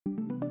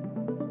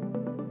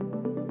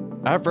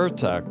At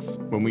Vertex,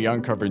 when we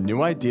uncover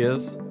new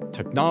ideas,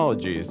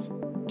 technologies,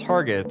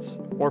 targets,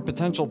 or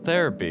potential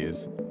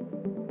therapies,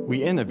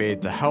 we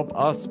innovate to help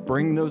us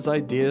bring those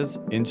ideas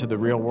into the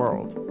real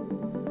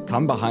world.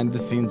 Come behind the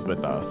scenes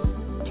with us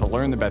to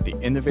learn about the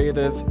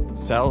innovative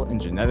cell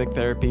and genetic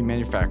therapy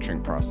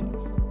manufacturing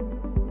process.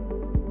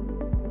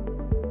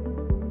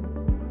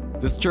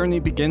 This journey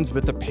begins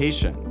with the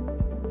patient,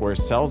 where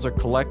cells are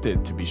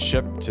collected to be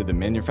shipped to the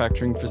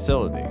manufacturing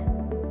facility.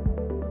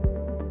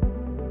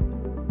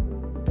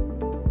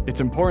 It's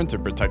important to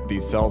protect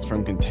these cells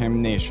from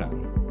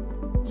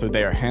contamination, so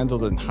they are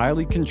handled in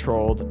highly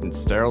controlled and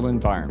sterile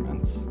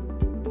environments.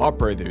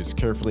 Operators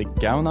carefully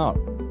gown up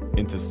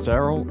into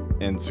sterile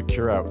and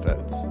secure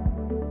outfits,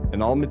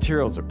 and all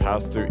materials are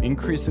passed through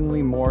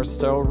increasingly more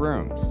sterile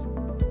rooms,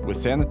 with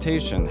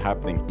sanitation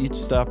happening each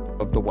step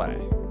of the way.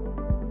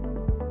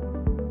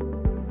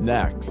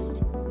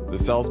 Next, the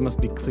cells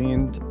must be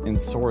cleaned and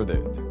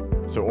sorted,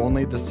 so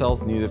only the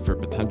cells needed for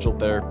potential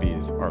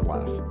therapies are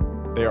left.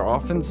 They are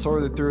often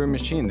sorted through a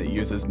machine that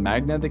uses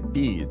magnetic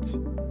beads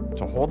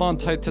to hold on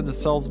tight to the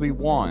cells we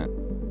want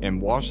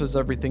and washes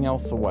everything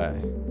else away.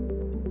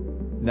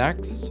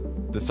 Next,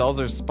 the cells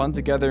are spun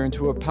together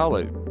into a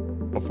pellet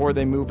before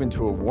they move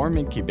into a warm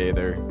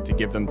incubator to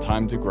give them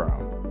time to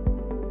grow.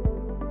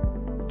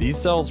 These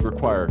cells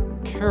require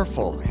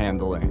careful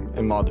handling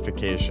and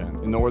modification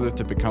in order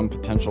to become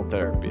potential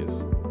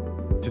therapies.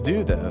 To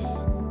do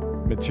this,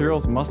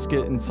 materials must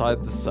get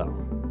inside the cell.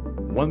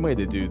 One way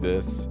to do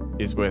this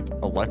is with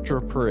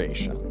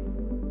electroporation.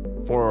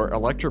 For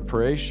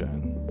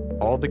electroporation,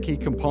 all the key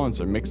components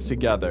are mixed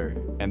together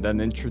and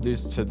then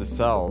introduced to the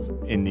cells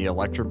in the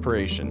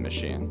electroporation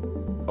machine.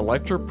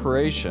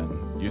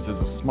 Electroporation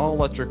uses a small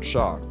electric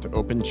shock to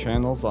open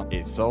channels on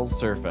a cell's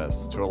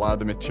surface to allow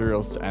the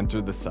materials to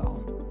enter the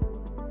cell.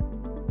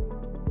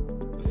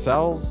 The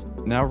cells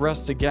now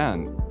rest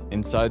again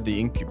inside the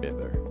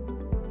incubator.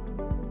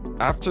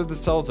 After the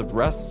cells have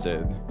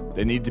rested,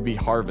 they need to be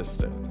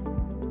harvested.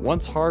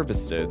 Once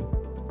harvested,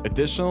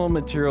 additional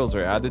materials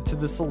are added to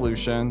the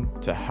solution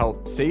to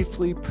help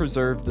safely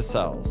preserve the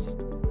cells.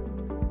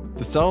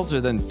 The cells are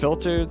then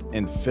filtered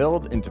and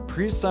filled into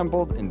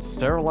pre-assembled and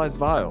sterilized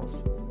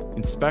vials,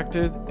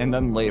 inspected and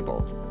then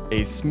labeled.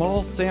 A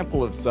small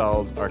sample of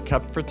cells are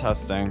kept for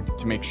testing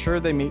to make sure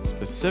they meet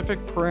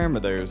specific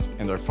parameters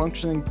and are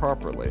functioning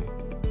properly.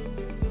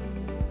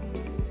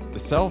 The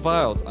cell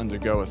vials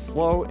undergo a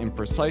slow and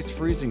precise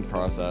freezing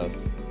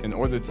process in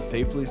order to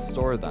safely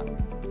store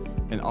them.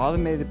 An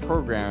automated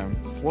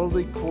program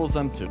slowly cools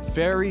them to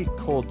very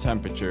cold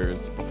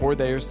temperatures before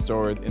they are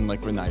stored in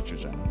liquid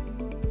nitrogen.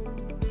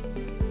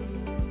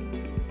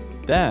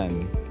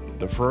 Then,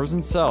 the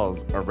frozen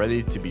cells are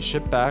ready to be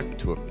shipped back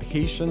to a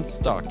patient's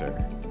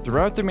doctor.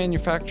 Throughout the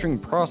manufacturing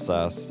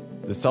process,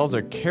 the cells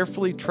are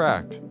carefully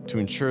tracked to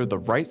ensure the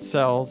right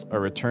cells are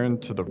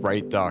returned to the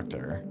right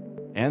doctor,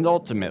 and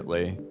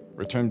ultimately,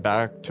 returned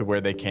back to where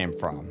they came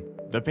from,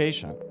 the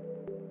patient.